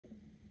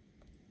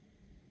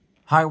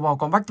Hi,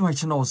 welcome back to my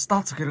channel.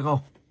 Start to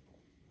go.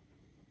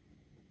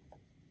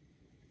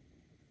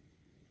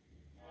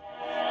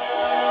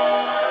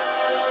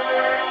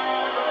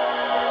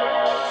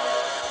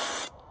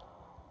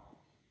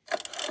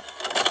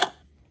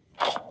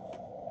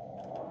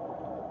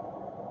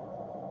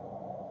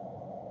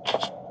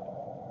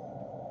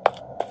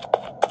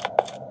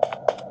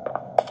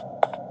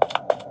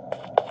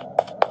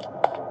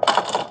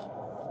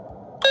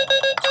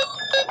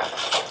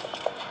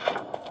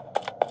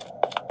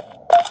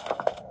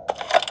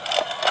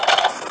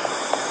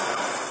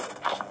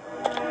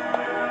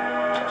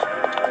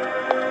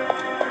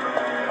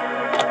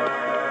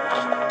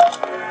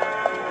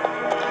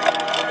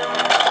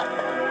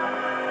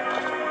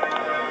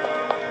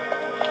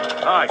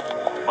 Hi,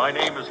 my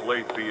name is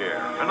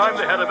Pierre, and I'm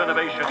the head of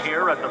innovation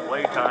here at the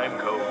Playtime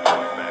Code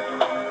Toy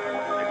Factory.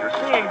 If you're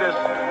seeing this,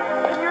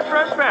 then you're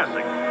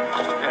trespassing.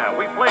 Yeah,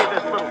 we play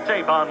this little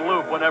tape on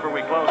loop whenever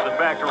we close the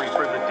factory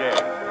for the day.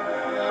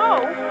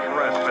 So,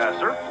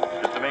 trespasser,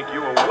 just to make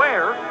you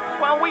aware,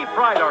 while we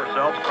pride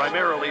ourselves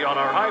primarily on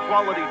our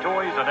high-quality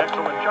toys and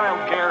excellent child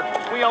care,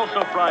 we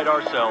also pride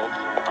ourselves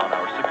on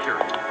our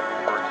security.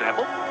 For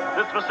example,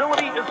 this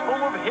facility is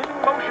full of hidden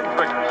motion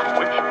triggers,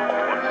 which,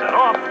 once set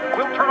off,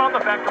 will turn on the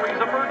factory's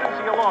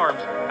emergency alarms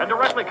and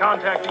directly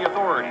contact the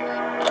authorities.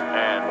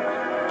 And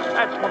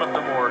that's one of the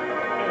more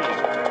key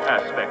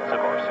aspects of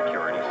our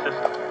security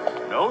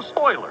system. No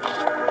spoilers.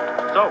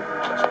 So,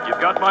 you've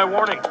got my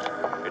warning.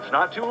 It's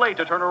not too late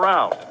to turn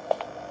around.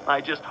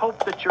 I just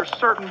hope that you're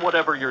certain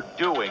whatever you're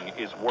doing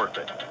is worth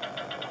it.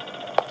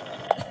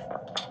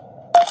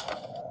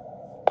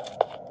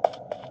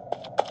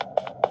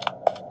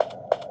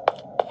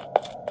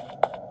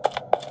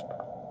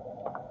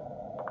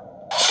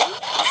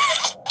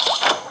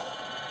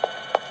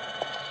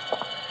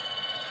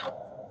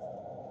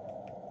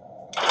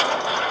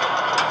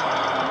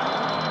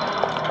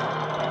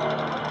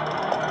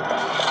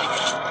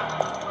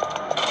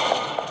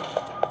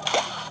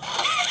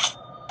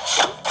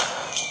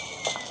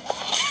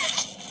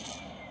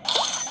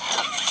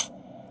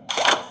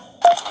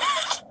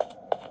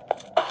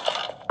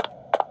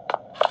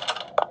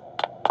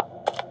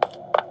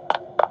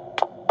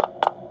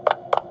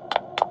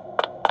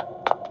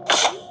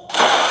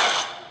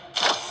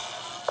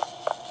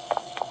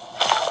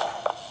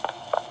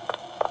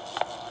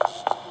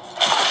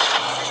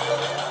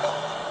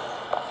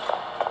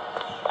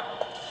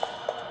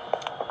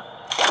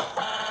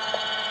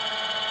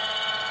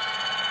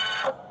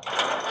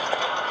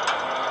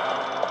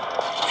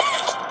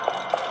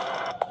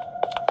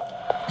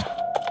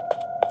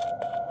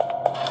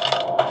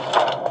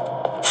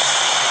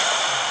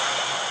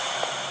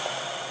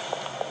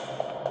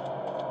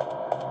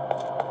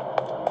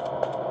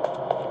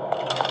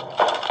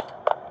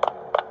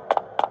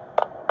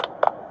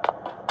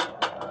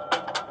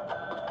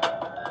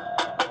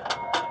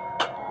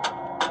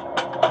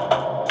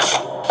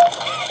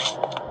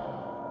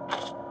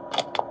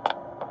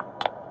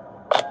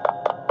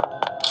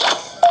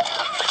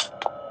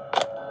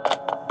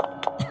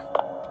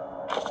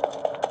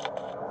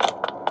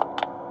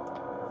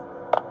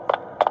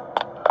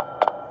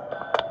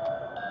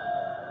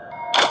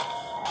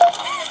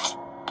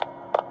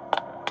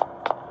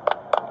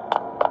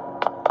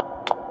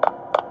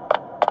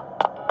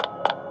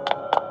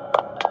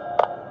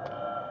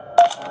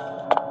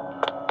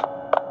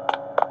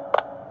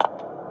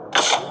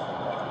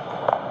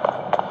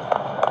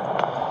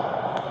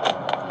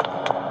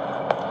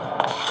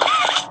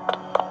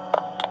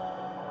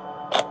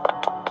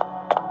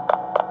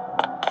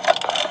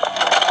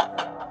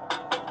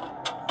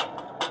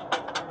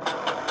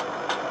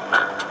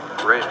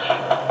 Rich,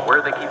 where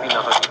are they keeping the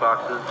Huggy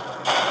boxes?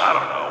 I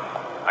don't know.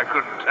 I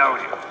couldn't tell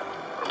you.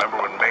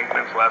 Remember when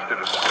maintenance left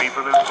did a sweep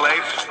of this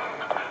place?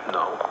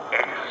 No.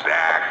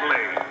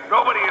 Exactly.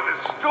 Nobody in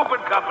this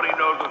stupid company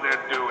knows what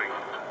they're doing.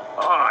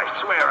 Oh, I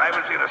swear, I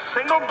haven't seen a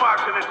single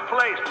box in its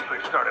place since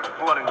they started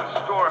flooding the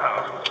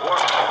storehouse with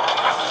water.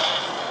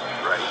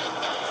 Right.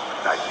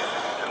 I get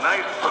it. It's a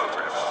nice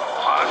program.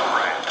 On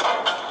brand.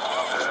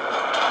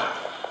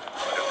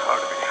 It's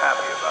hard to be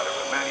happy about it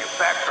when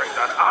manufacturing's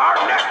on our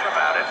necks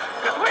about it,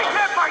 because we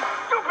can't buy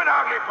stupid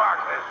ugly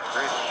boxes.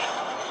 Rich.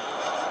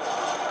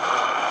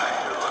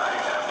 You're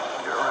right.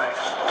 You're right.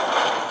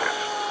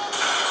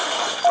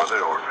 It's for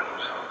the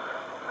orphans.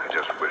 I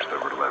just wish there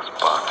were less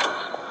boxes.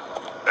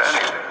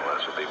 Anything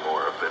less would be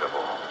more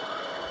habitable.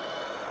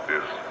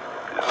 Is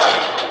the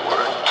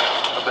word?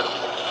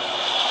 Habitable.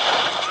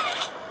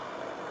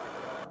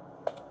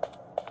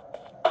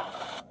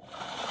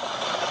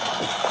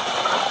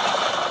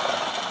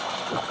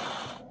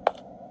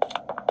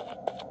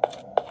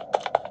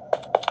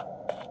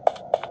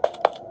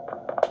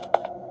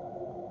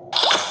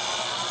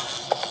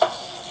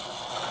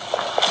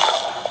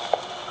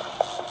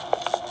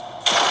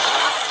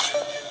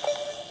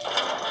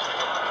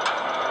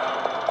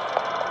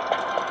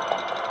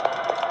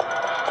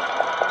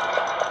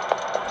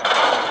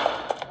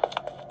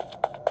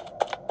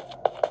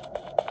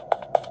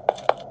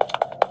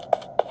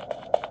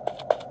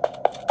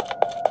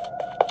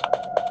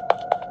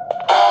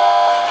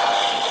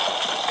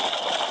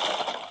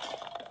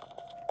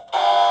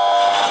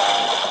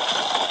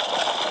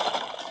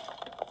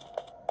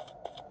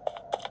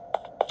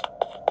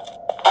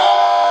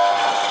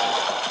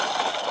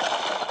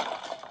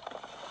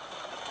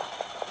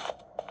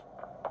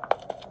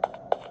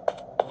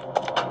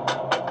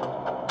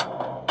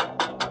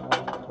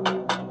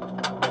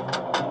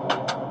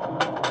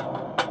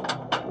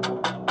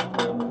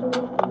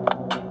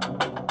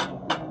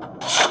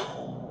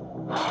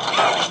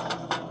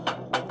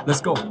 Let's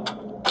go.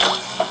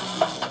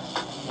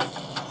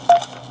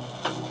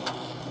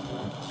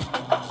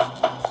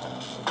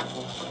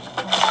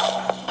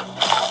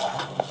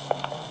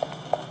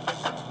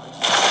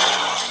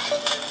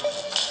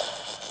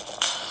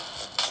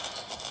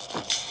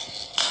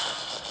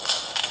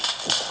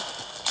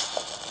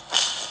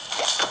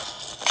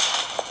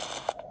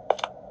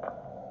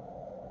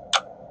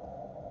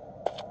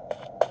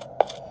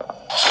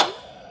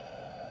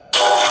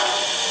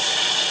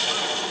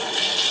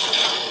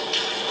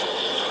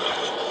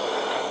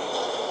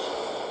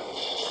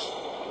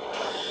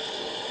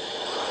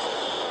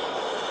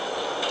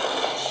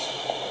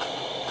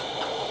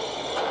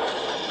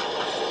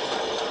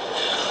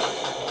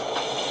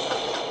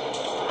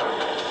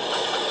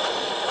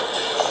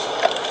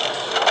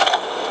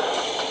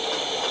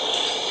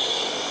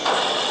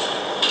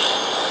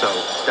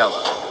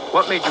 Stella,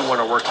 what made you want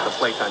to work at the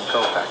Playtime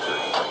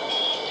co-factory?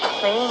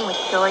 Playing with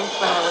toys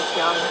when I was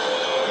young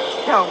was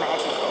so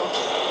magical.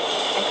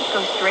 I could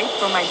go straight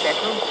from my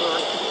bedroom floor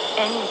to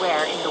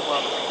anywhere in the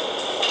world.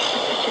 It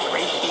was such a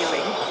great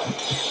feeling.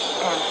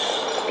 And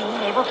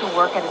being able to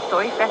work at a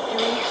toy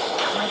factory,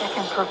 somewhere that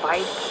can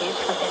provide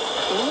kids with that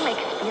same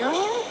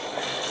experience,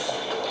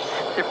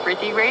 that's a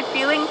pretty great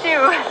feeling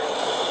too.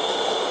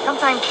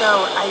 Sometimes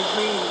though, I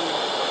really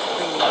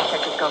wish I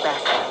could go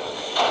back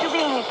to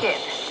being a kid.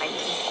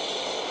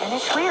 And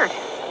it's weird,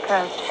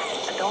 because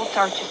adults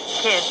are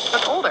just kids,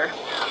 but older.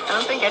 I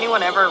don't think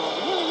anyone ever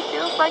really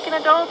feels like an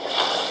adult.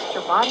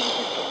 Your body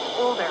just gets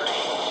older,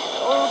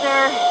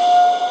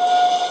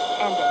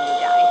 and then you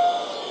die.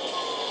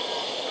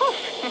 Poof.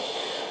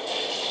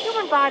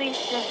 Human bodies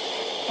just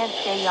can't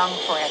stay young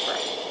forever.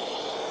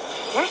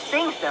 There's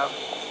things, though,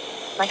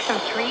 like some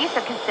trees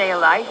that can stay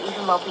alive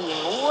even while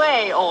being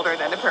way older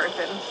than a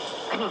person.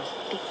 I mean,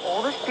 the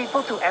oldest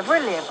people to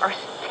ever live are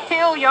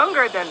still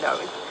younger than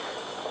those.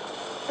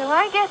 So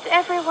I guess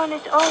everyone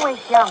is always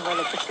young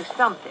relative to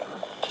something,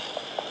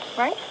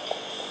 right?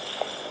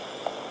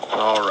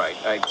 All right,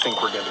 I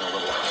think we're getting a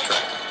little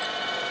abstract.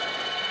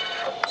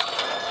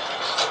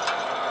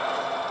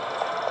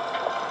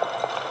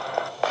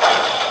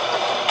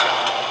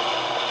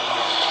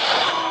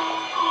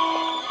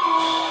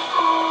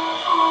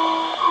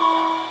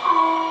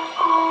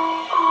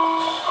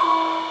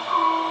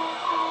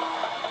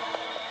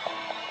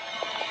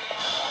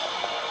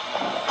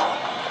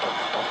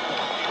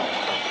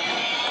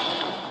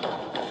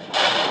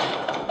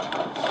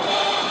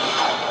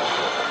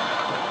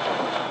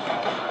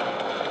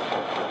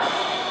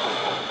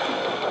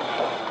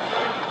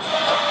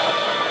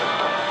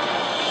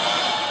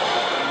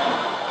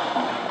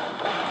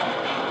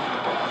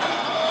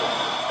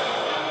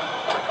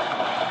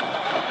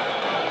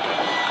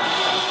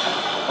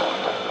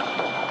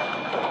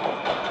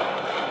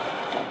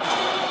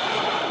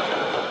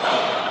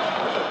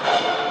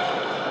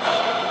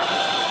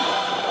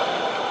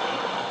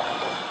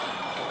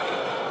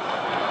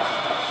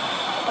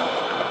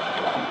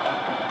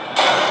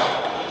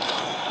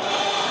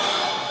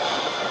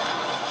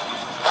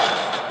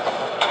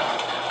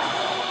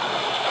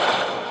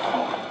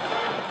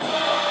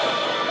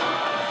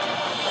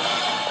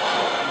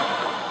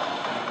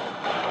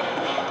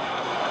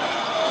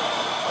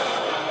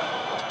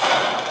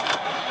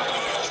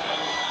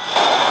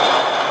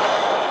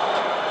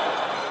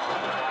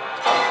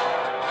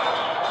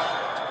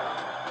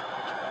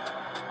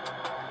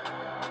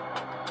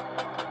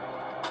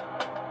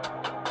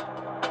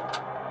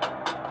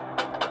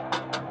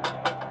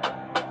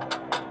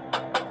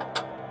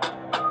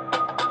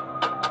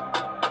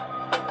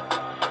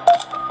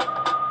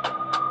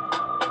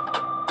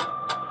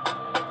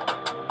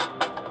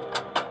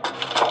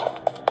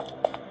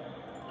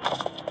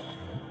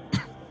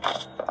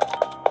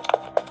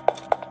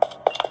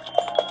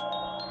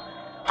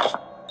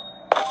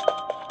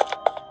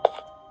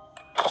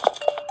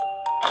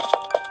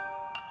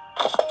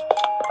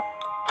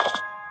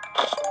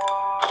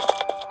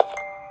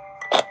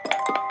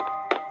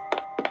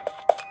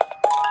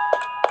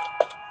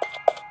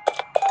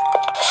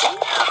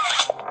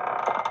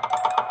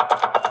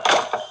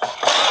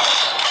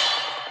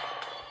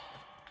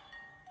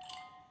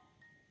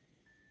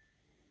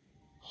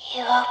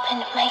 You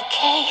opened my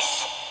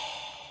case.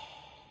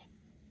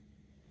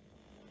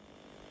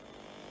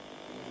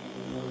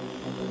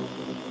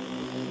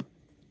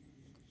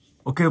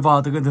 Ok,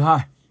 vào từ kênh thứ hai.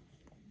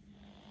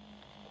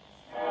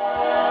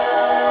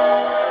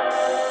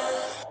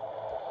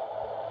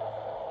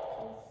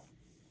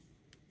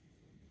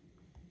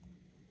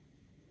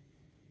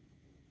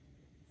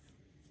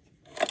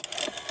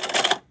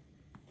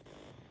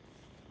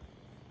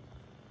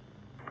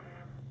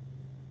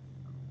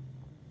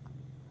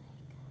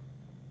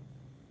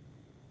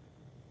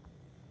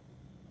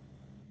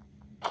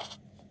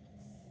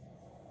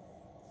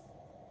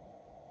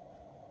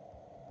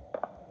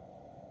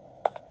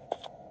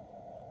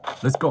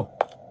 Let's go.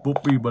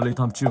 Bobby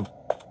Playtime 2.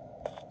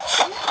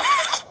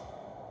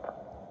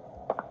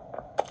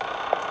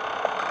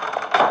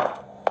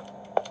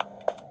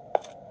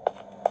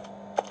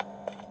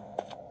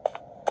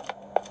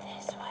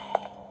 This way.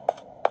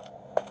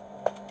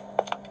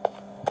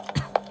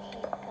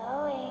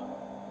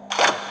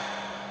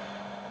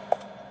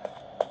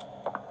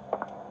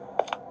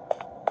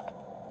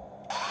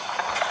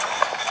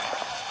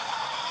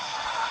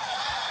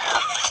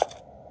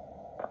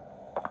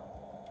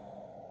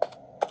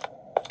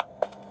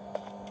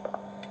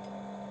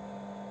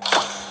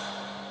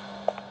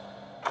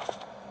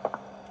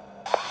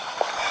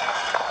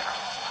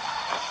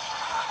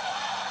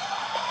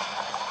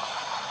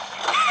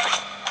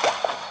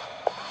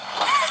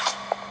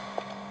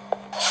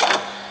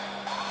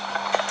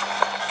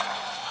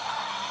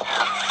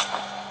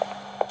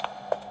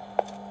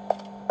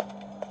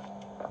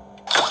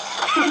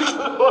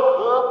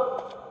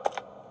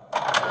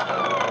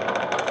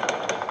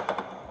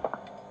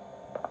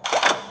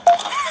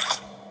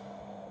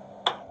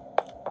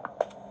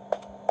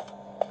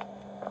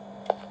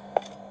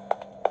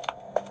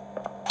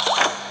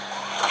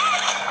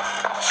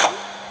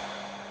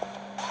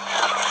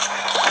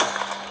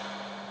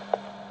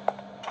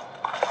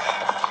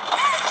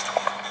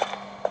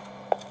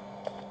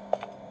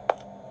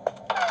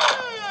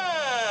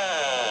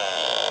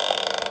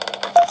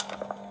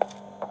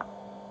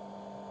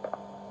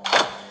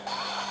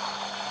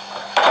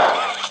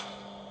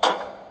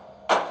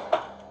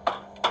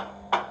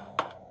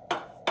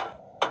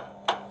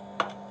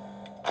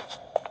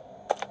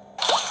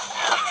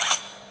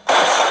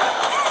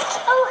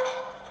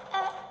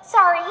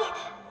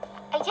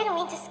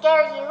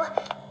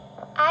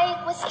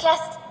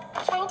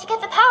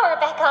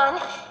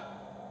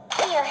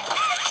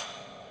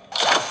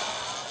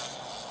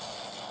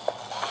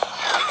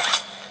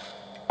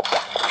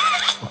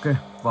 Ok,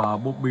 và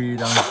Bobby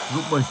đang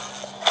giúp mình.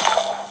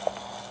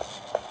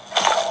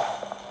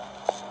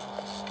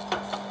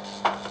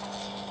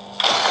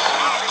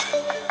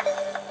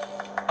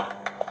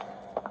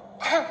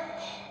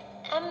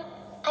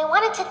 I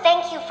wanted to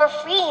thank you for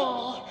freeing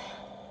me.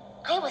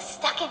 I was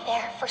stuck in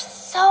there for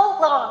so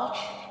long.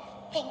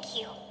 Thank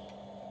you.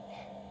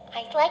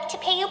 I'd like to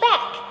pay you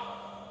back.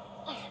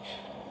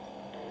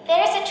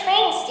 There's a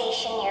train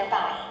station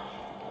nearby.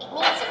 It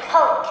needs a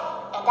code,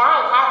 and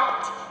I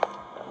have it.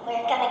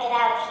 We're gonna get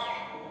out of here.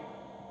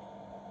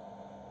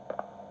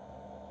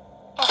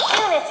 As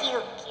soon as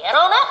you get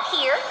on up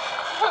here.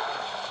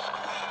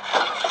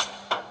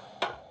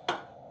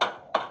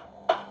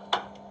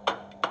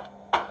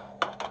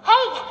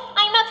 Hey,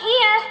 I'm up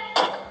here.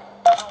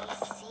 I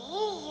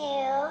see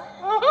you.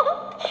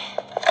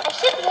 I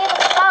should be able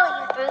to follow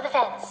you through the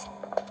fence.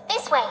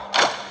 This way.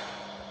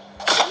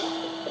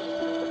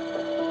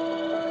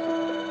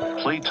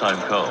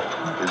 Playtime Co.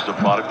 is the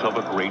product of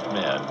a great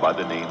man by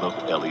the name of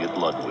Elliot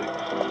Ludwig.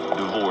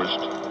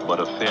 Divorced, but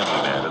a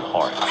family man at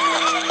heart.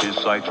 His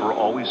sights were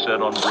always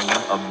set on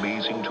bringing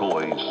amazing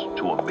toys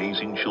to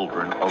amazing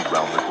children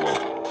around the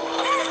globe.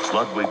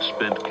 Ludwig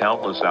spent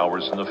countless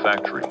hours in the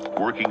factory,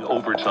 working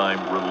overtime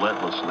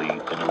relentlessly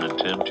in an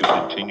attempt to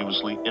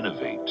continuously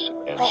innovate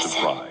and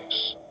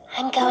surprise.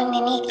 I'm going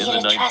to need you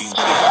In the to trust 1960s,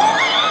 me.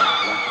 an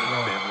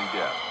unfortunate family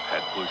death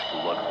had pushed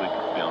Ludwig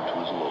down to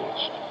his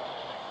lowest.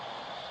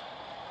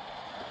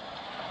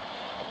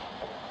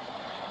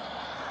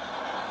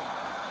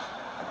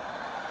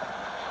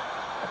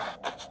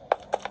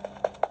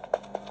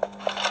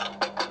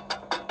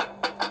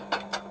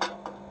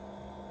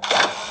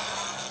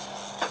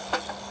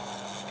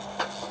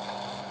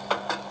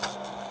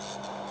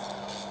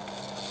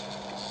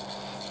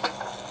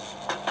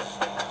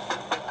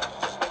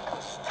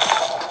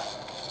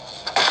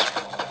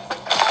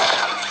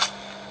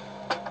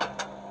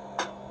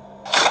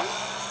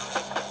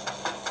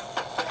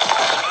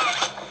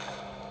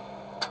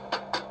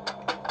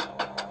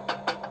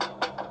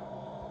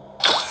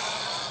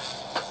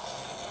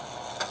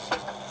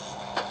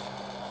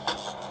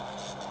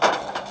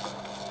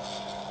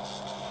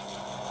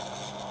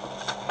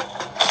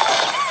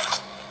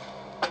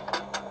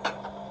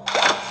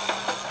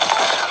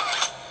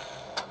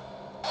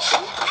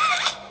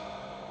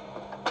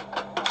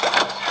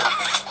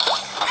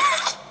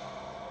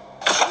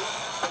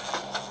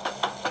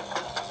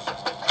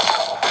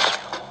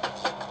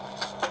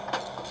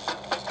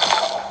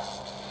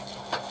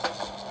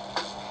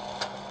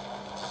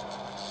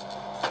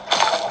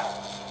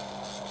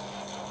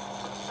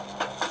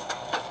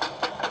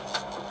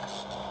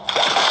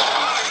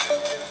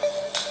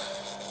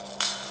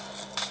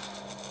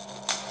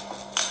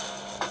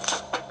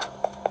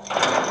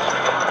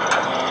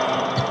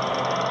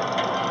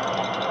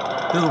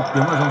 Tiếp tục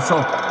tiến vào trong sâu.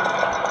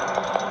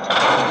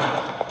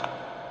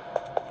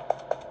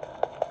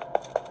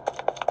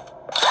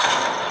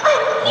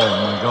 Oh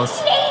my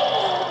gosh.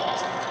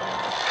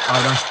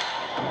 Ai đây?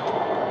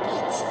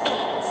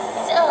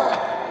 So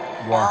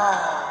Wow.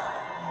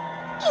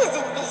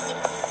 Isn't this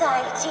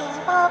exciting,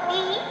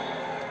 Bobby?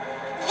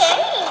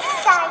 Very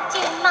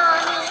exciting,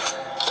 Mommy.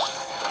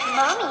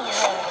 Mommy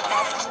heard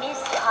that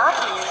Miss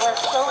Poppy was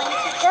going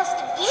to just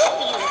give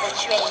you the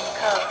train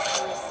code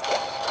to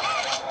escape.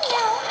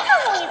 Now,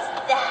 how is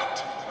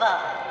that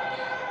fun?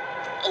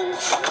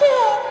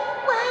 Instead,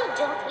 why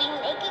don't we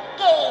make a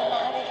game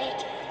out of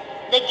it?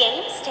 The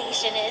game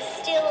station is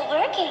still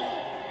working.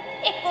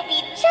 It will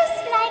be just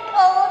like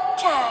old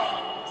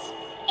times.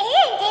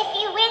 And if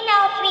you win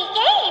all 3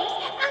 games,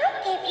 I'll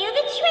give you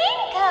the train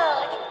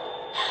code.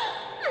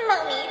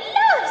 Mommy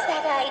loves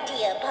that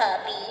idea,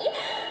 Puppy.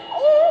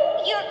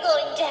 Oh, you're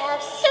going to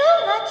have so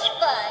much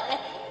fun.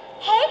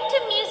 Head to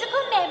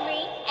musical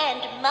memory,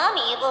 and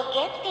Mommy will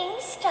get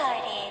things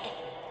started.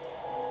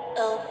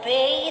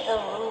 Obey the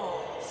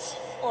rules,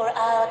 or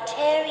I'll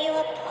tear you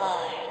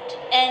apart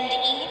and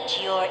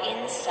eat your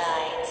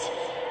insides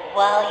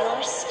while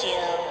you're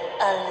still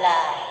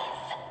alive.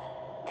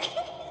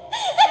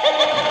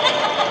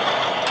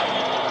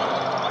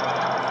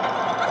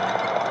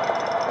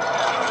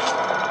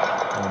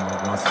 Oh my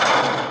gosh.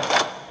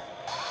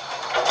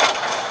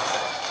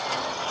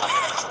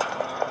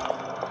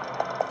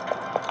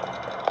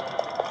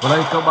 Và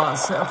đây các bạn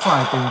sẽ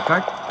phải tìm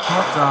cách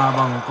thoát ra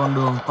bằng con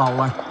đường tàu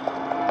này.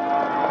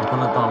 Ở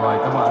con đường tàu này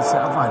các bạn sẽ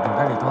phải tìm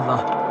cách để thoát ra.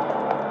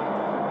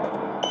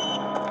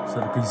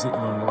 Rất là kinh dị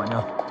luôn các bạn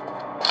nhá.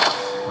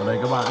 Ở đây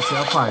các bạn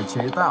sẽ phải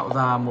chế tạo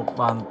ra một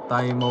bàn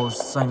tay màu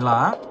xanh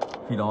lá.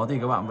 Khi đó thì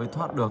các bạn mới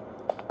thoát được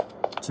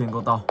trên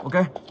con tàu.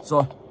 Ok,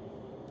 rồi.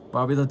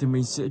 Và bây giờ thì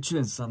mình sẽ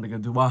chuyển sang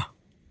game thứ 3.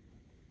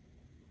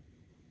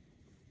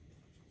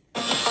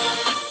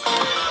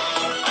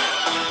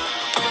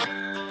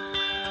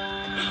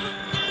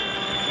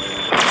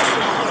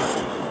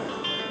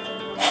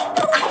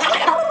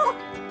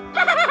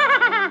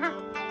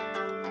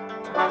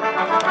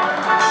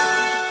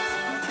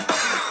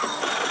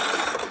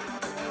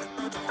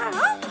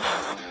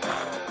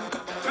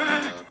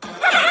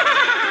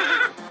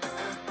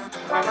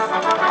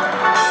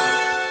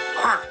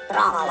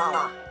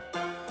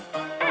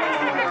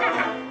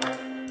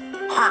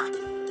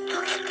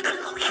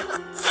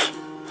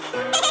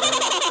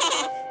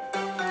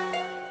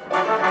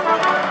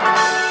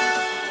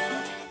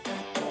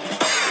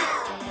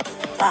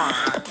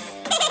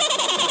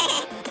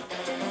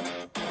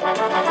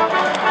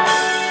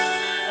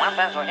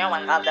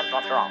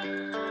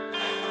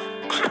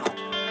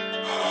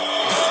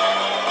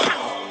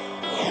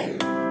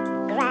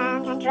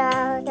 Ground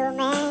control to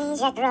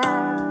Major Grow.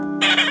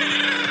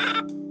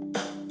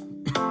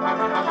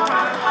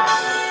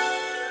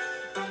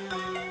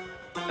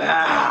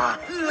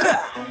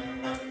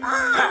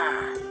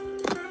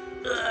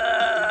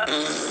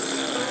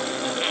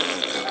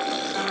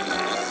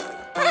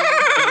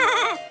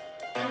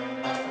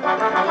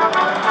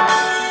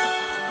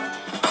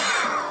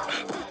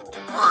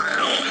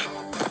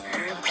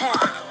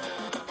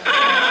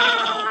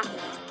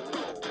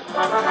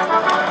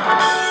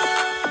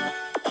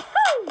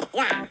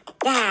 Yeah,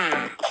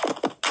 yeah.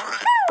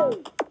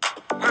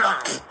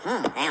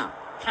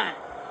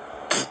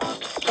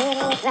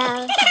 Billy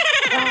Row,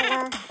 la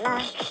la la.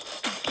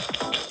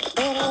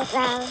 Billy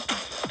Row,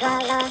 la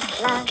la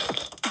la.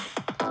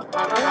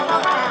 Billy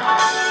Row.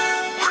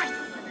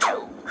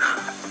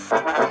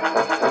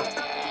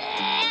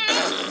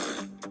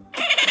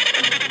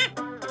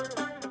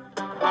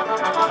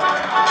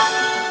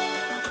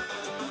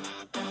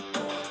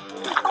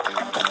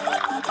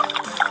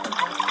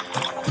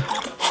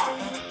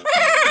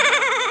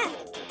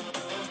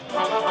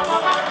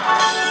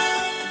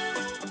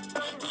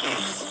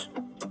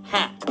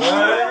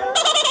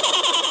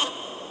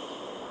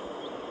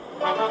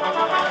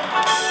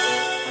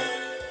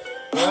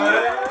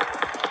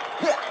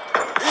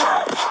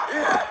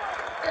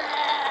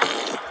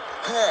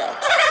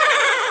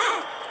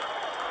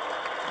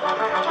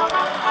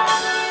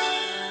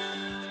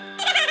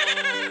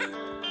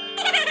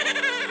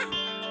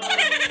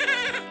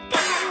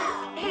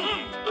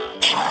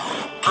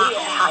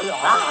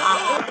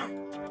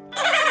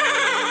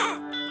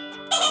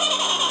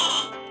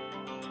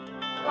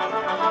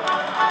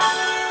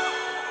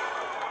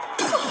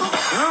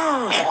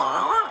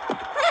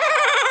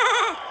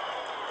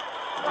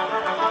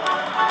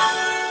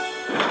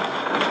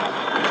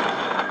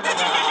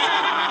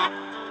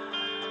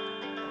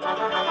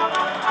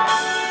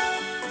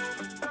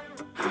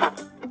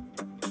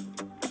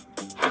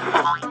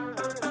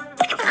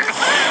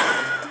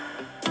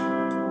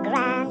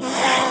 Ground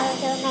control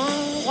to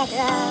Major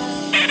Grow.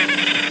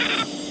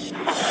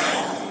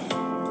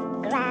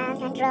 Ground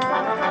control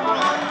to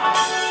Major.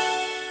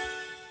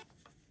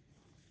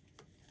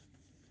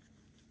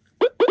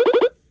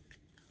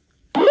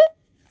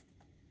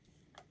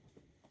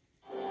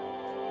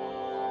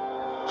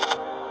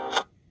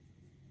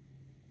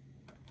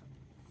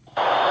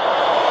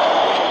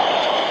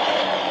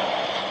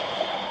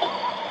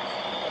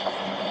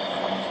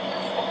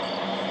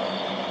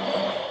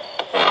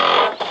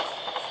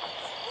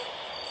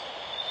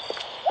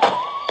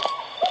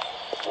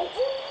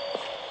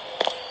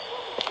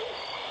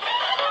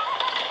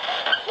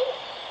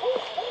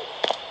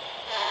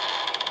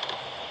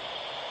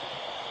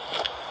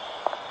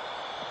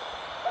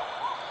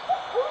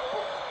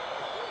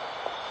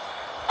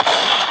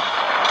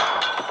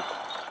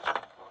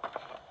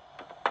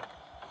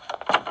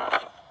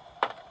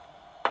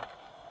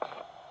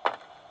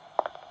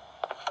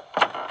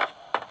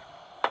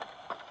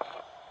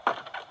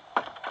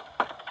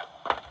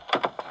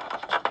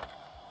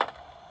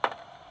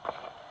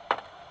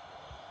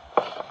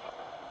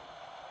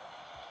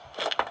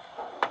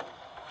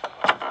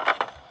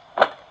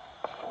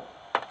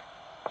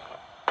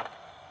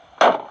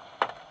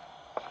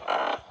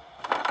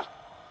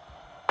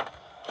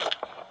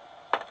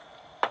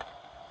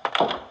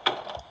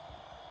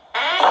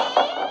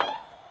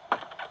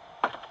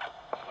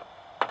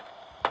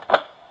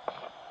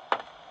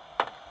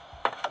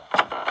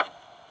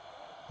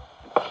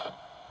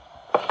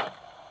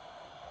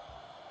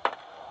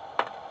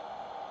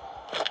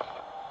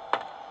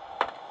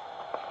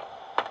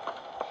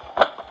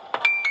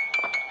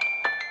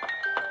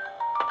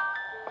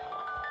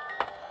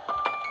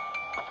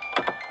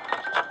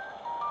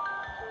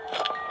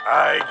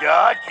 I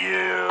got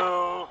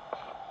you.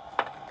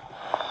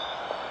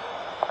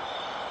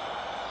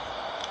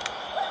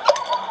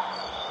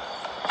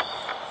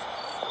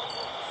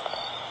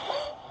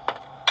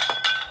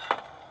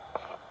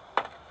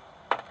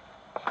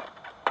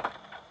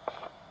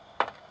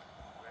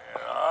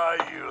 Where are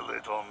you,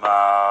 little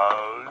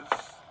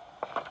mouse?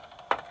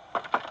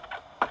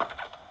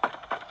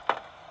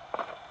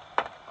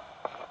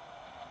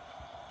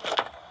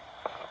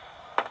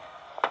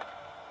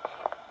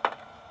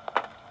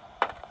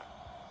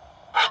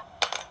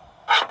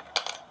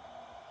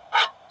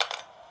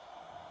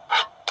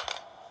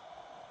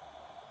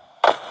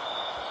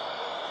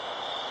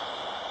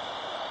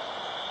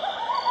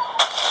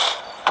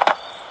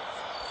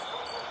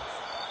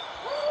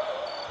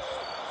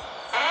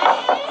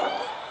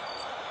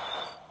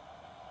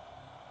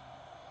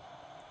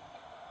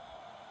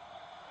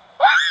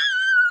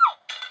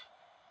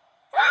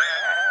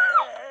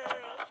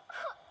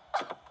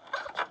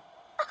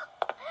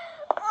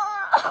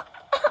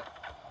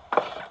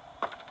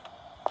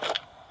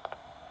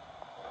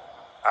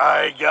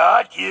 I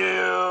got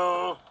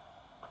you.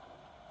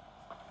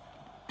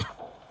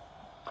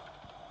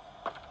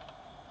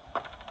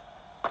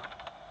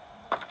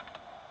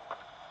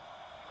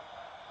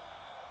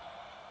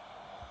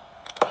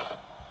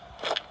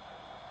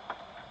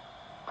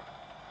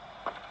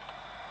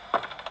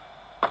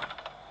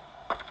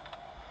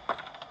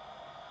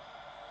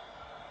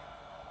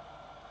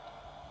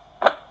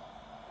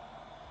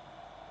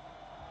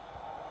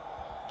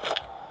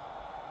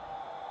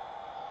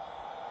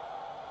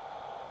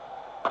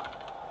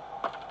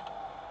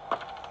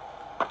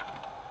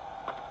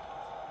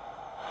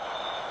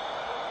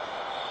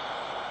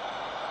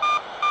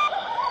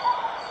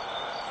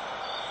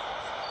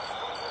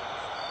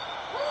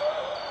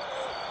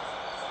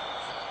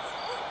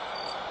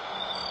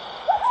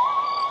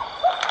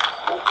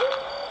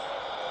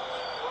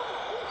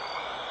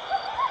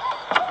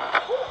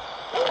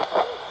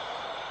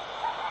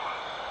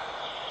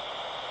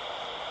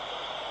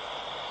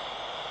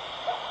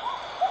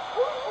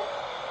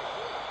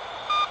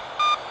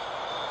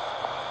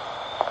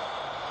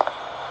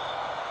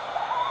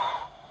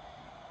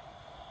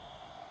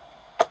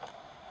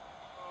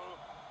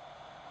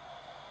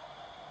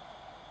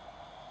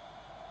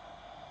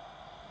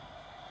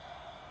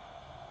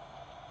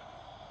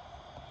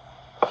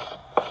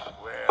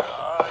 Where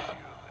are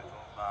you,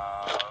 little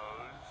mouse?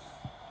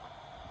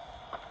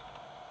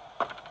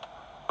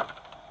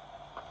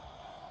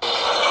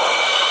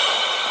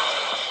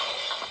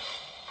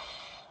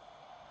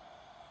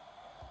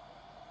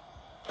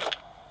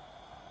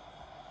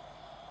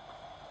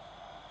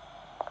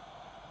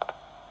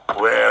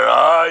 Where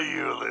are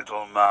you,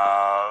 little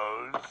mouse?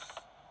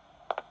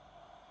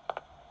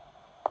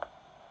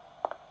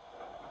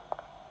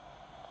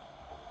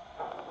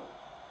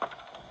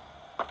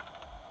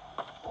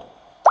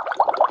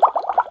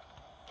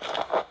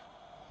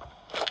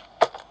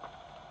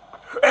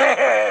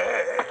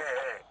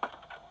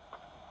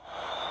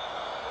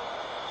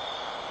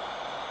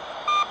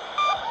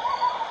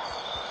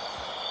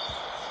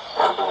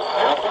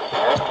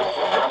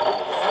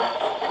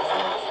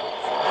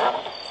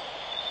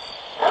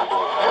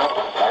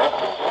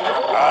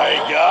 I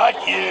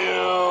got you.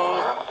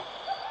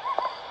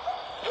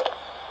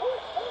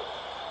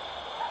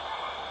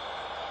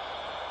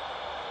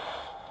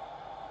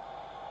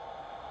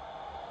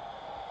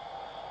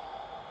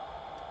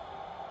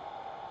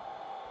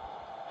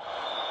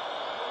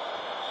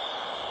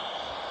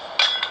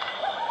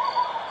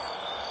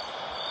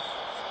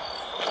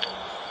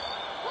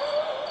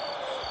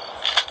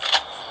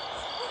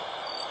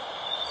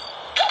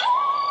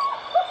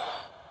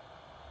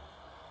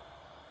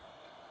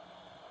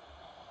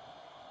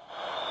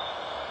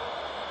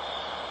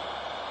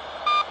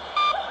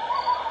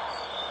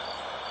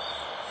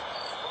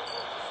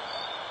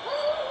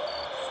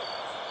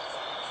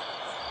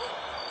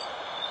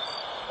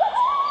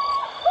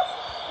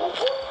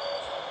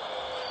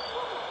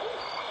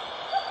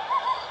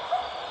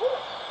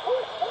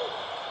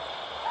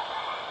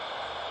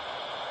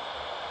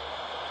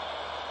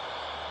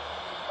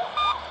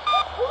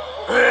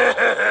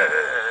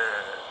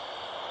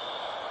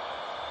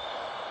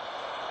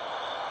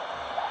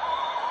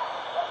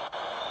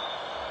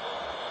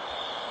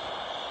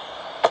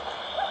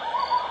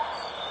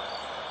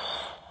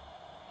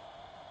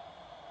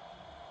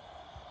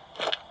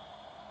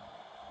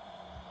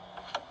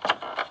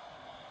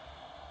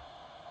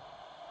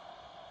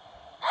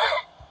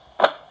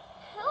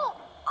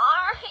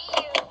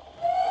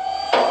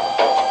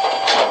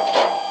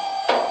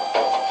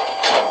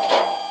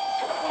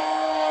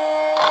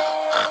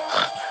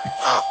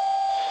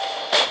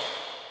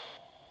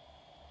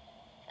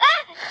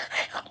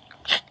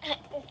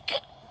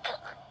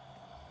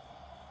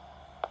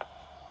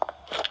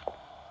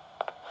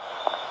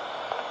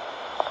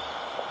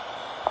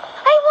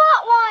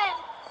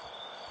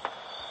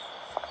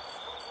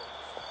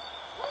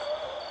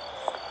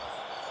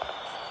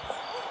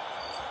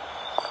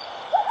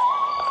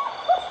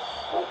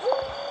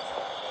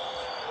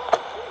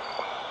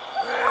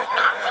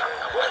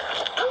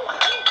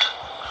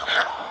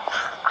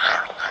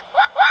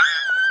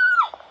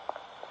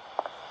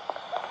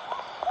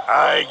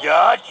 I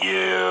got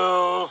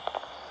you.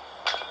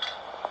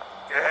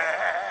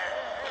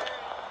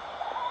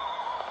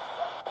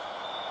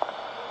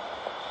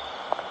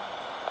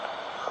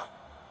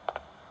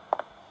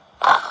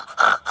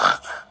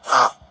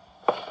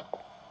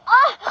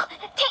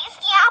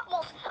 Tasty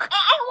apples.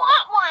 I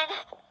want one.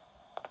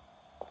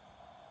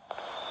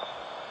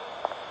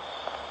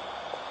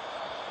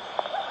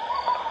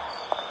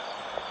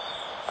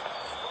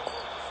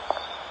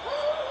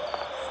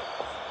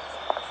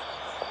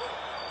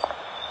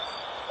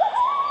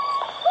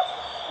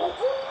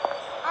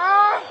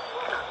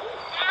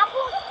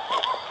 Apples.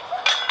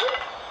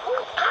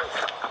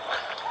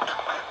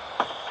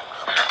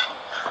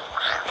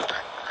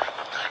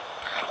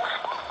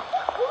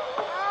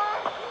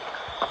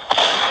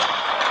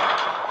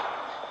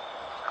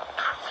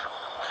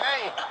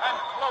 Hey, I'm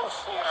close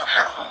here.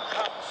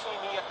 Come see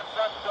me at the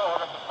front door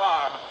of the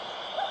farm.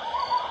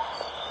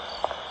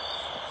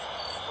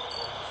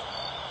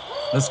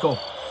 Let's go.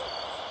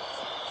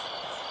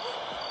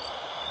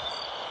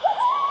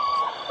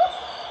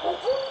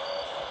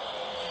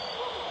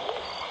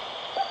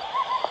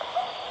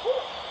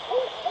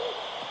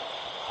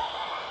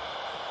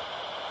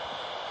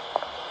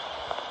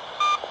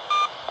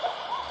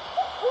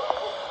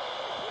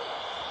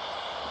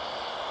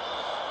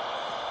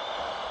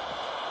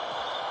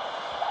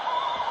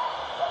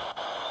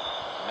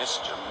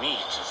 Mr.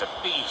 Meat is a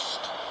beast.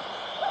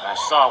 I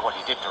saw what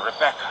he did to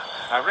Rebecca.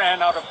 I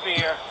ran out of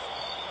beer.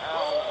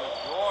 Now, with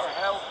your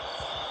help,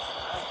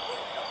 I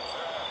can help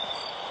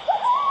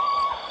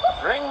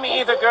her. Bring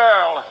me the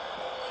girl.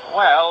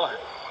 Well,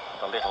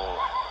 the little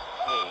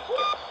pig.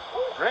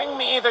 Bring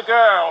me the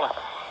girl.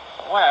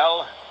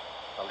 Well,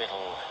 the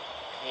little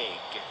pig.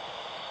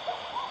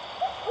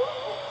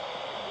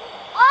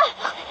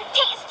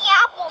 Tasty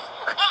apples.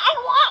 I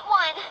want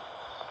one.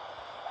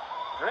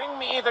 Bring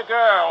me the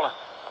girl.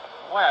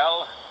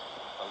 Well,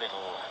 the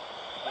little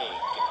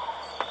pig.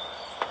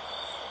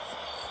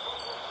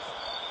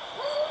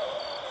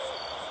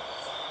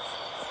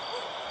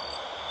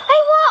 I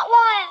want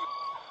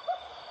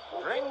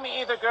one. Bring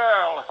me the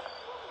girl.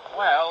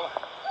 Well,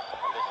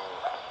 the little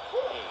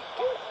pig.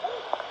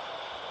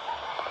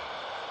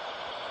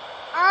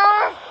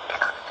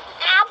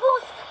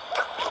 Apples.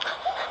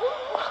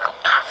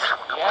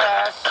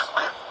 Yes.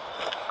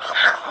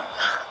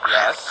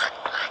 Yes.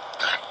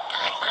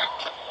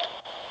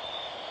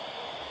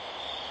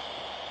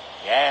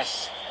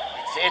 Yes.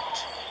 That's it.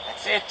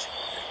 That's it.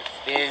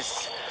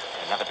 This.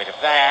 Another bit of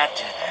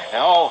that.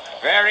 Oh,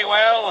 very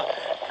well.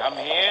 Come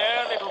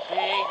here, little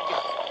pig.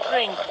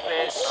 Drink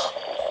this.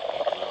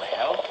 It will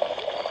help.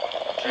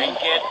 Drink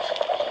it.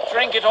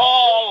 Drink it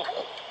all.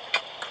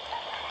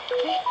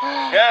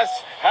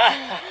 Yes. Yes.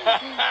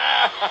 Am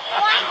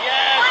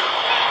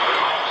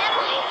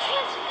I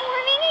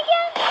transforming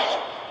again?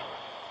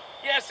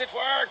 Yes, it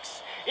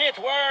works. It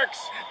works.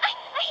 I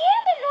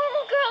am a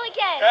normal girl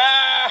again.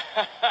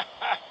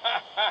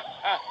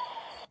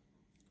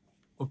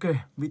 Ok,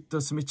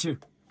 Mr. Smith.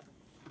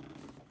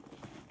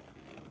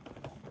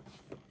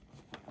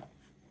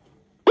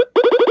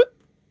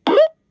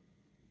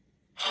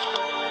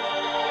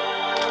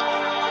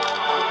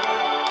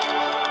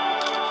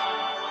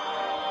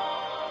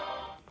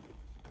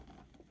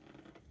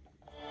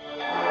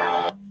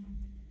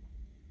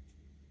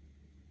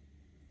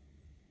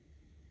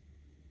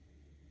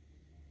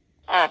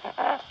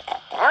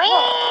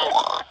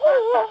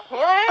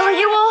 Are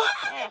you all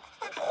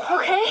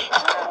okay?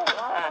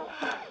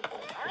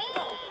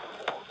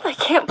 I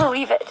can't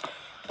believe it.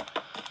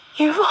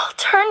 You've all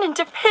turned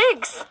into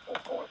pigs.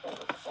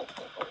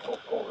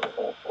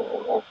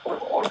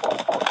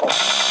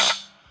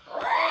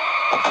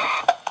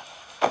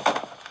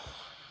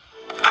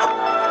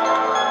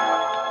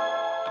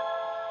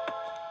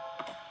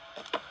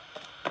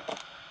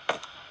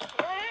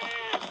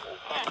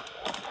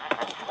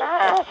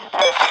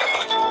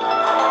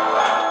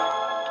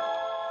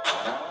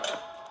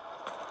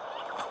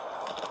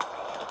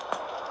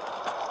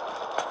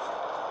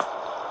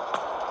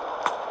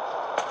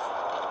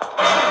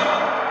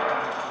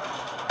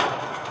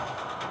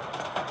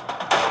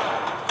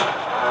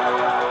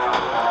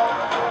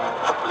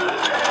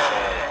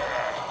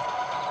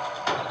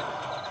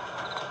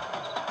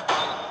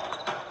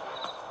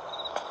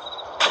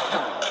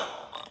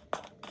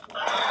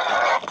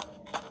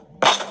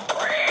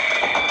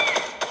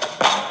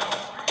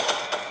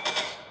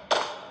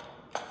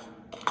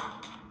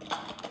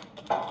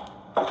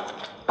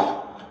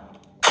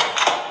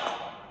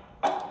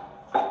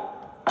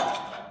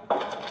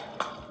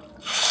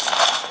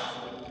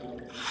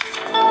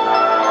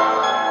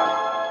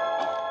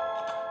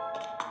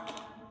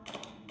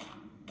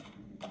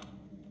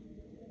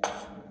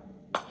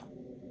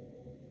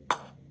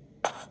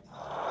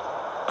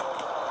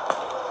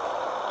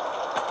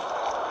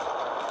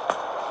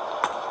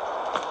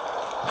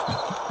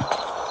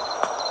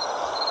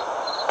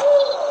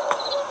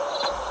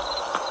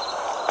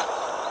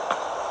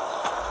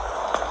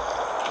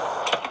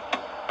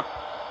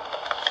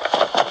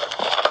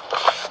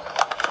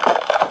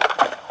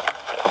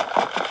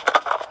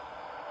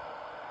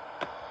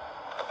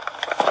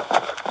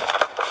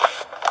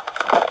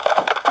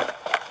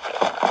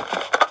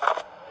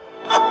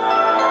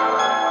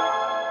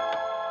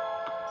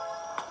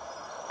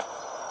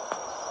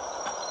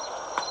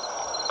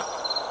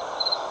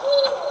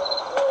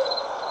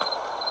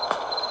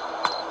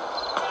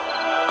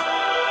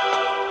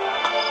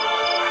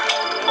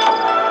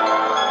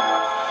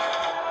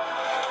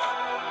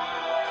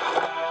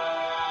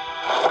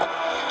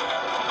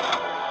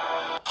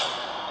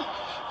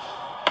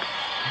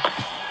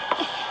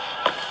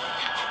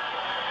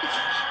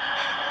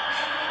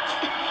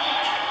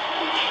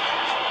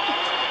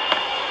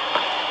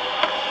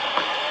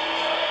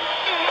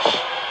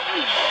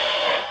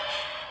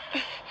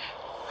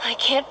 I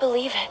can't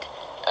believe it.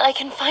 I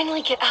can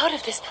finally get out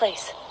of this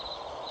place.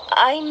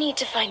 I need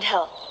to find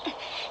help.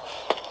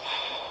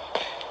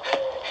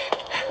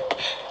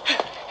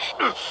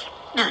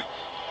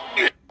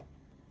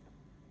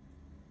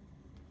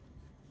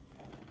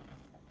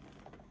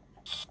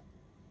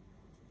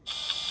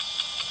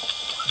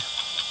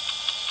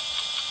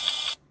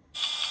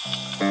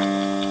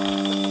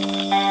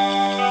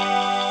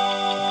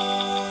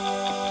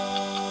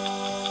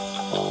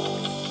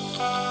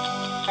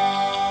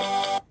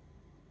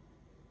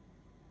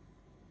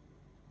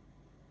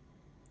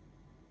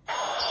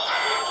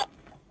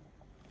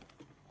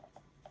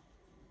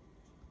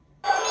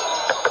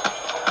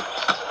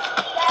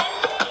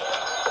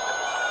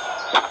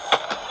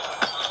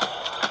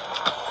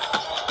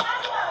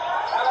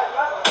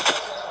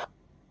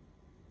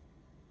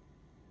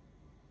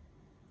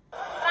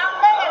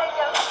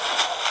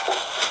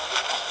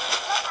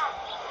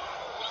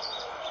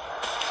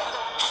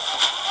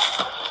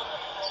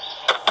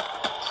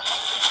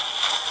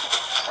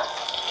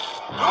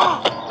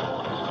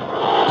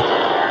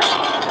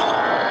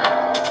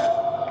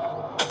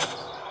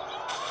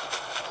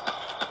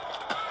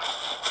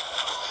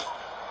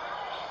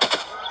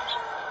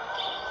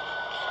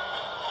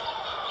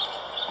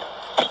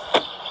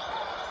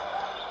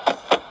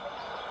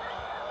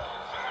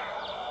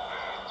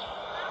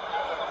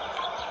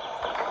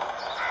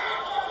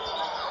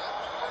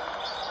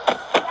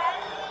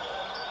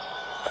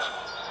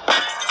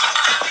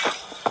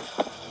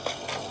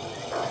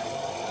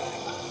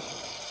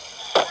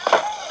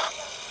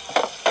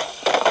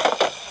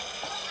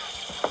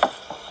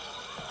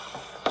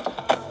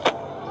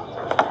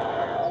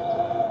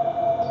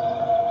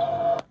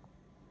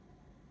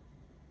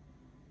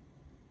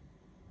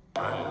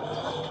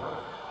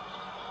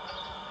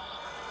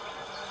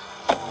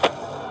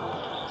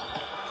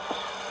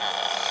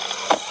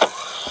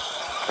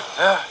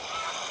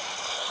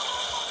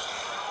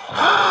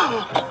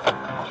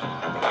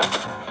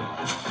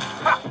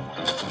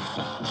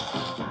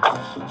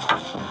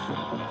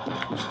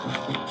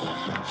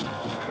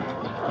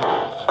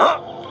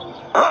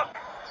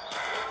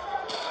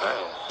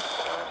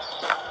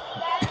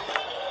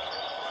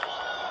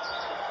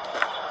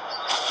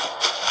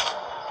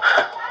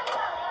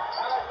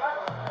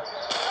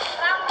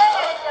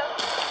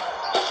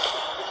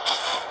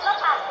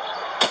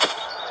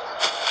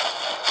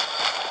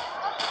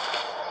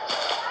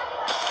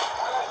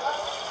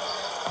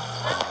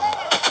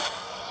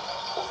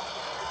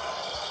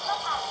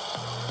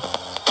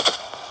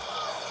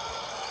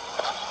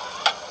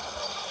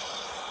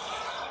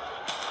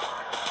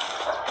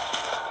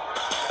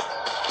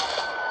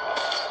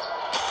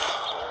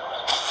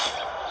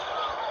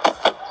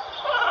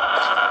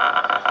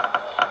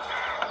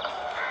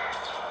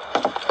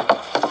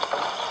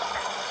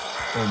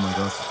 Oh my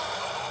gosh.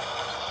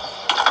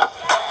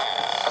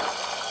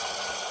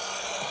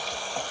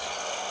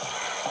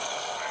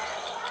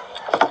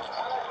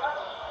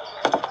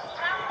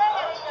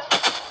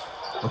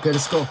 Okay,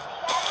 let's go.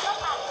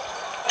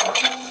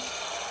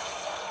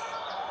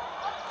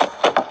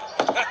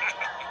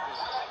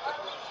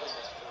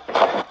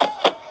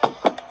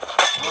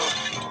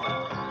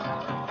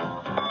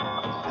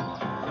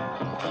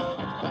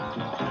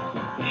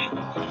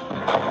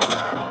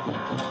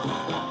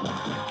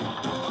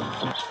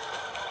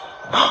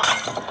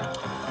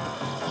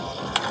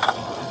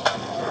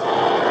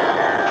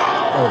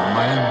 Oh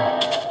man.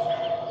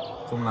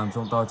 Không làm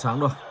cho to trắng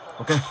được.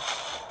 Ok.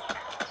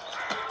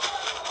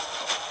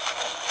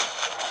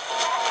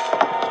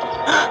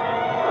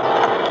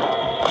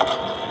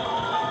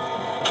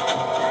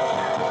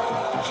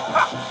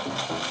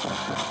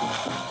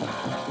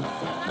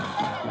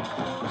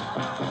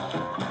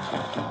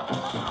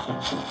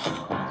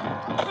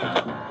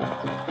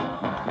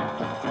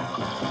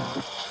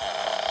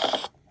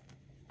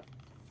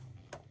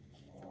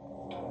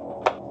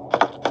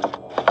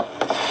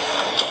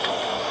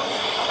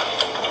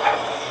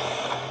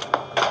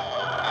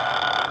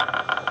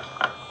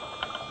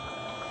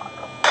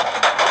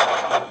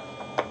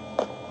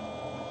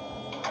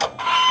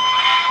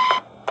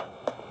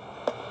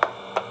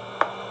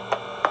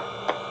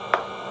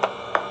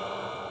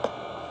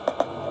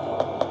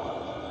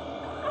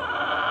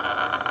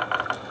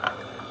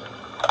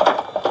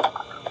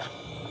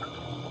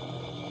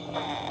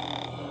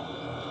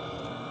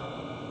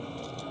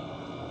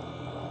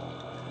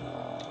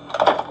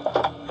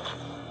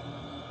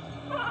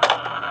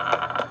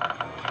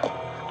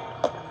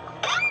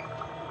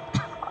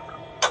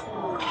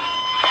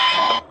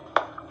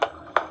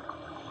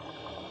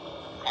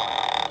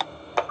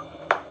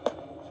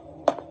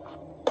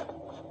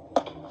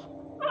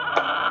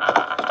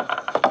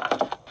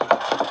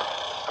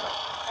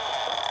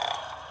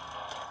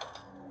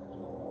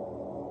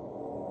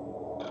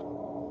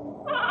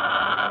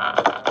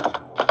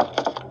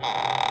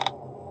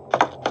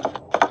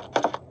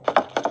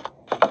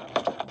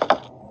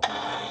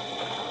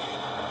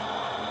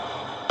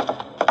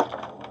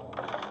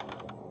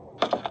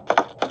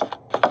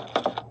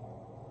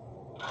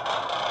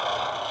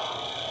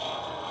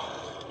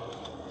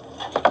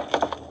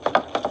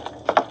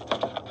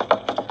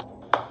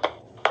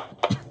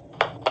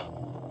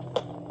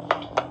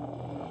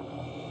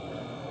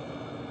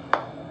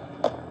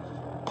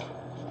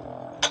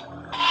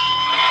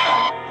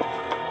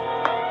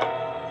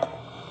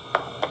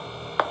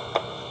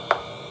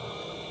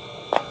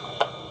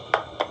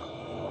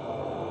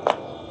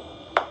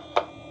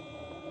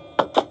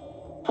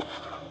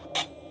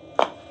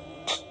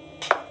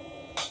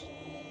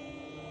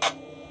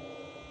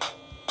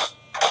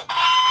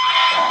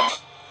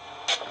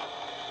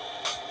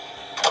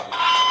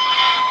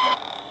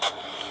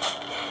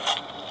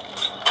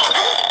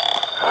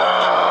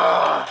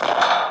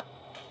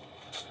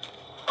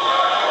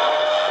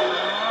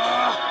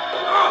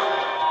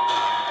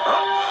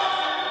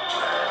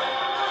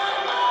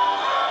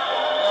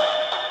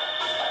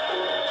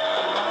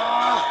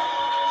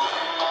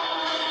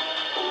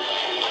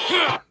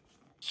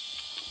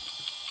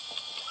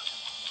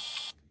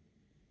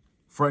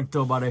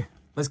 Prankster buddy.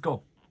 Let's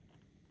go.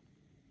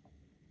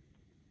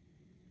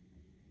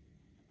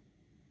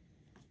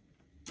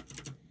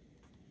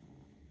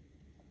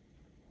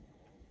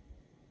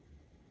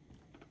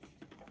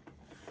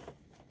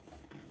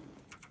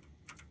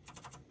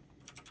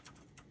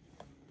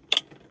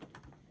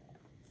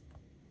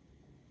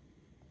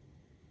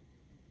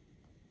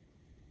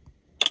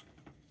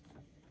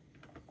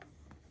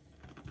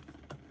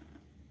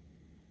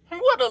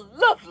 What a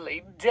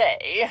lovely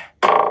day.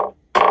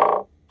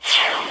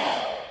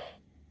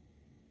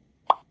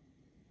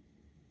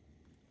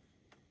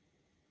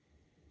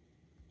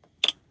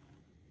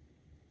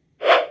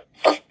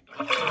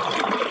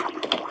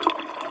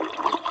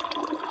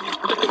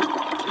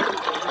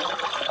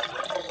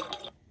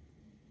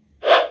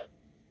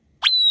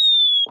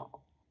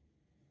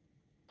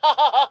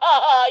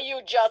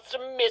 You just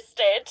missed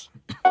it.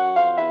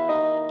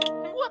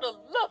 What a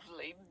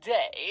lovely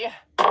day.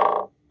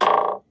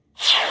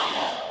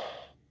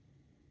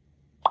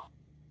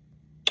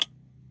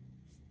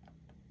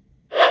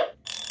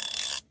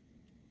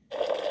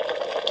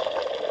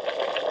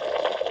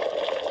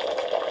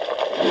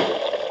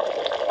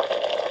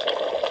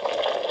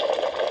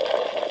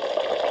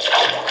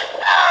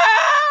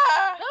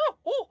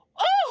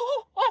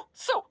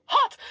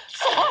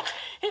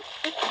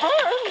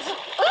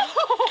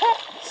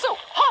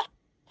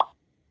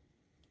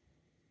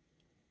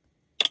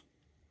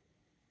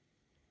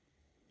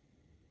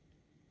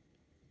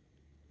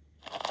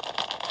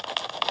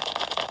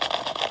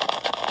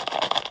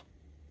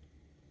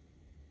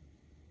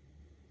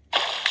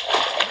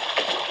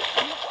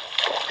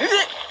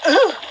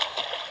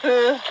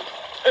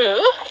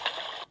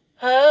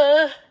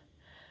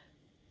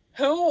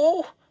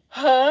 Oh,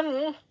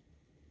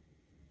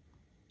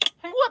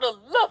 what a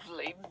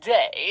lovely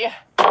day.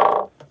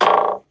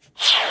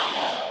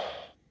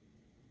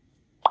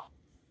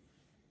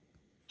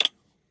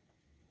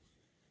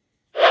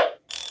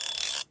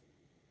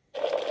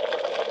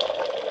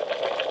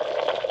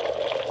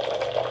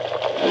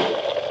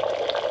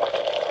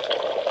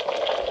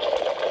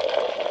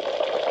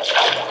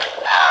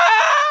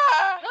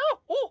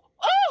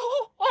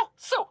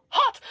 So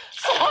hot,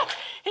 so hot.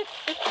 It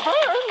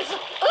burns.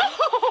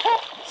 Oh,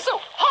 so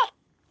hot.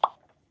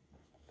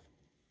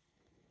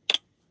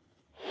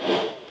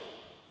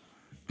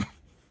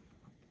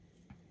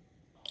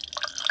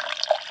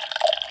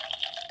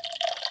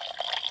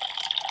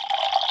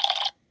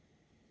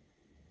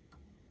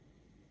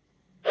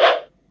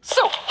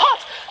 So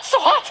hot, so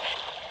hot.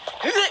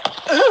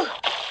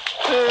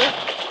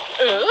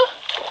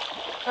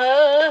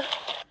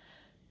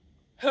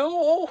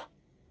 Who?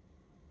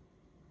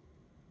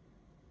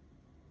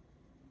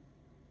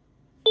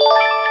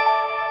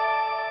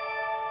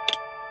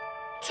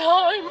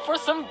 Time for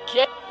some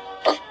game.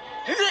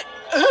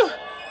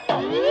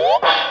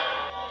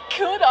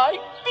 Could I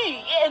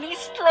be any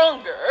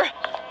stronger?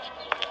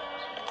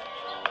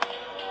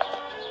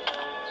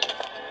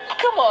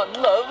 Come on,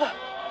 love.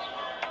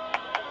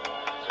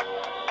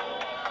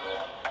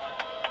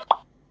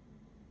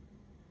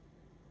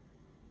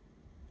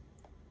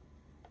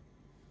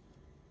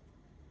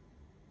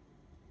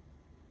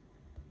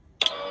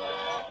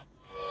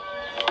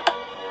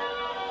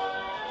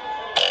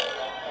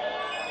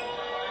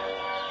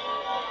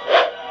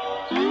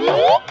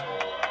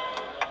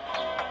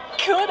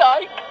 Could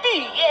I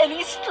be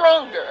any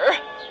stronger?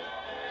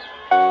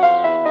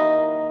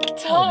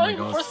 Time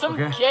gosh, for some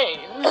okay.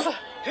 games.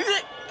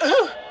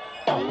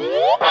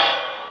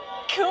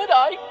 Could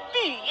I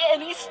be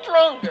any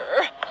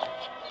stronger?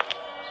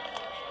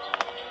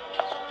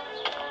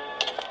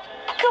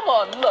 Come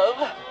on,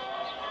 love.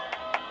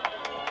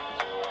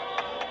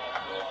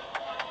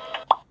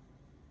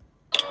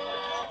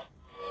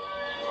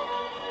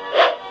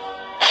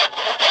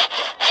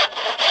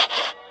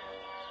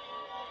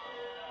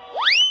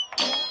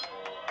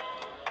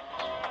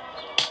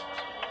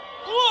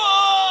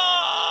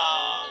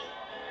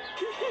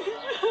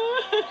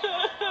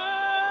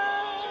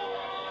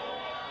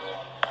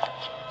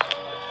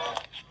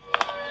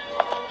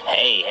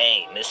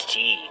 Hey, Miss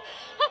T.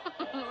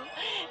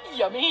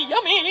 Yummy,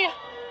 yummy.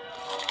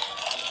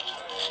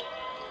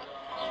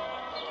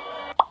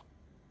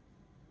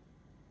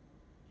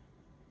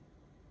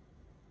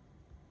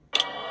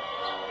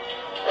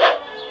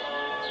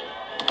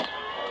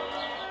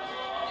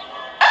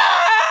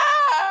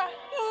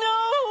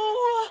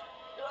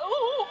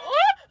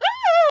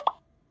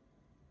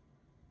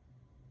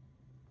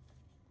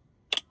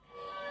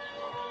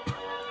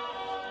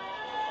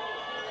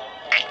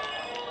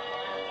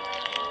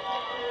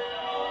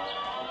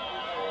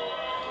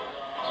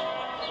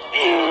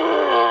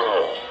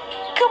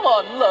 Come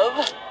on,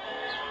 love.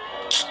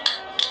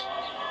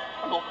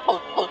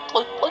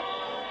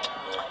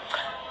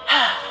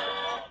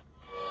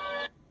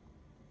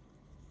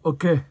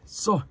 Ok,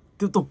 rồi,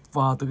 tiếp tục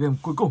vào từ game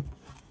cuối cùng.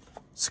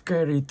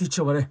 Scary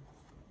Teacher vào đây.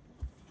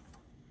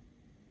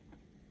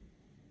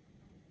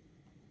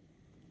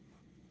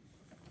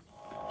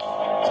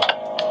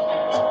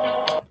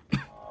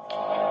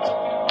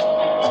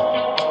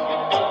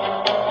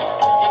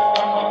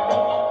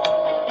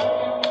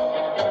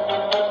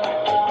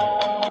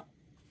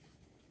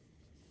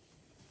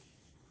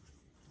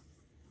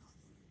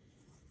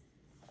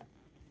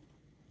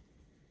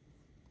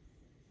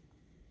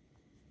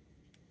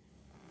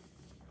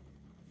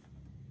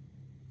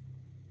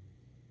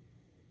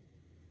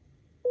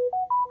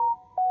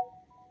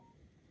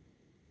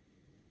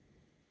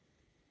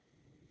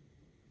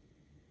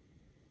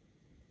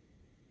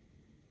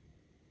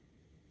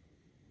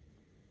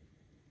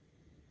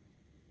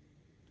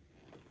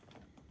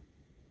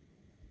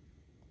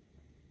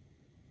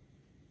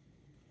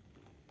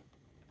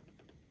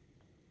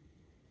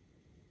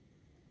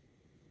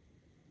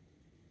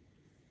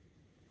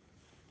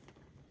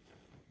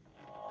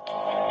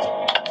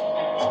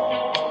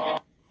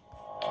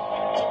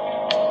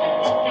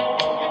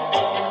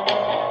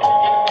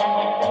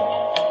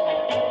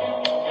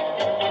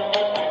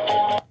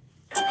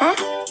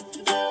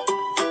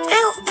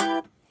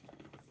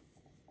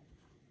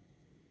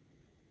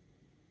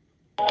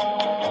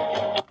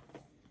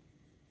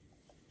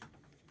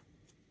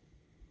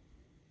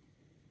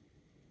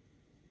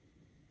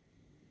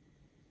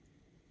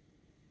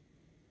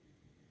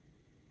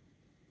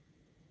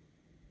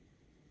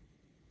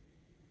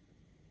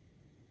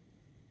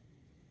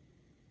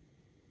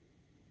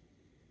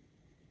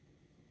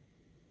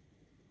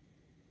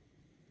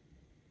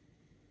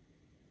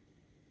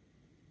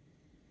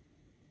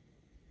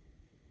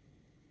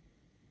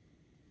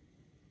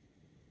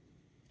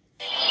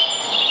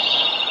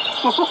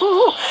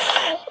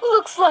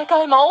 Looks like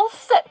I'm all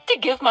set to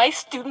give my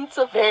students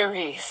a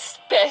very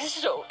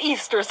special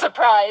Easter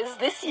surprise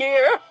this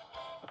year.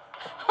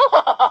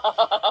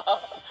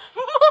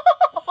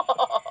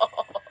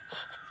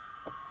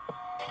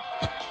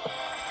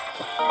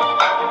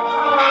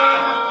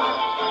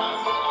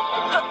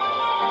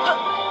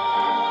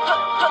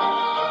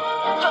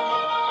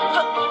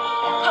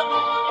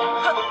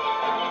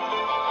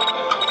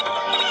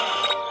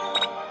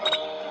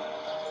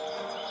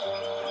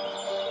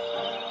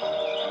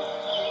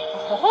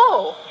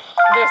 Oh,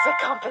 there's a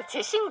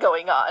competition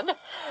going on.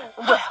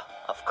 Well,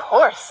 of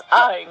course,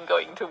 I'm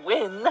going to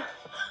win.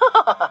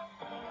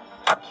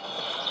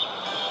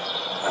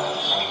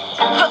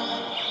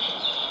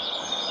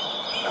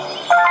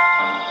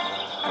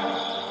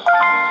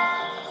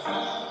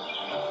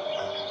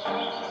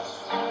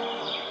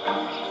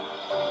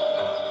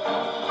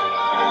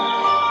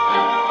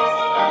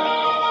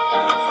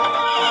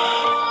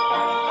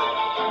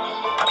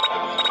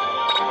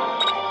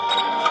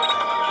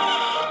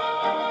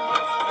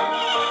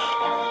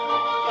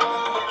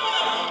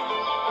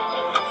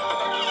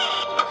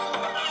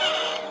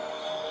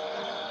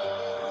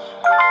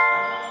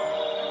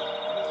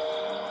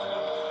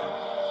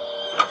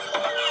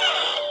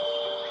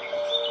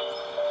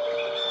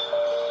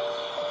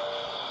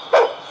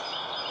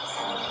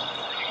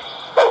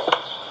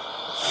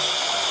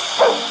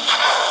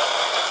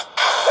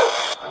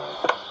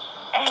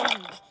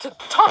 To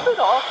top it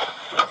off,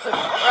 the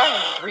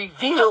grand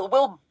reveal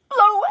will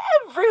blow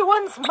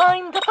everyone's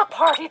mind at the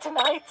party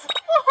tonight.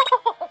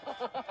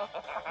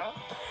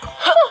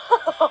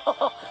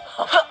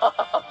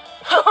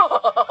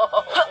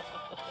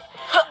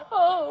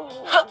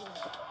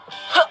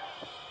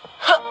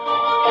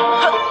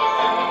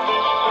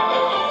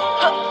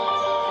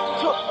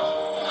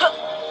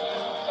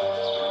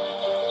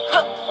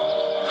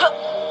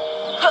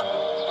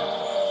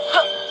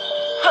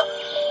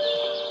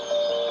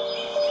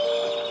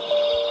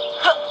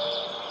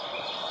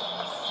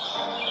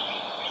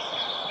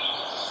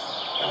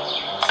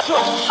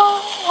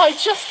 I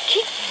just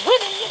keep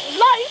winning in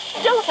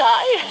life, don't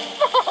I?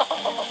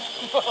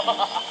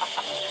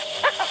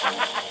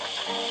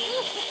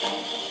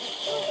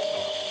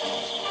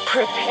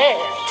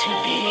 Prepare to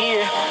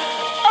be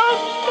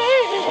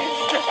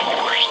amazed.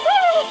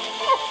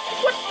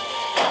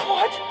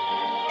 What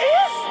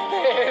is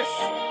this?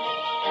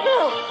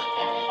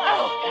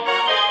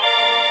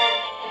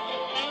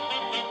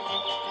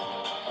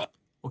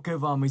 Ok,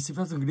 và mình xin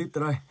phép dừng clip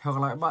tới đây. Hẹn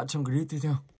gặp lại các bạn trong clip tiếp theo.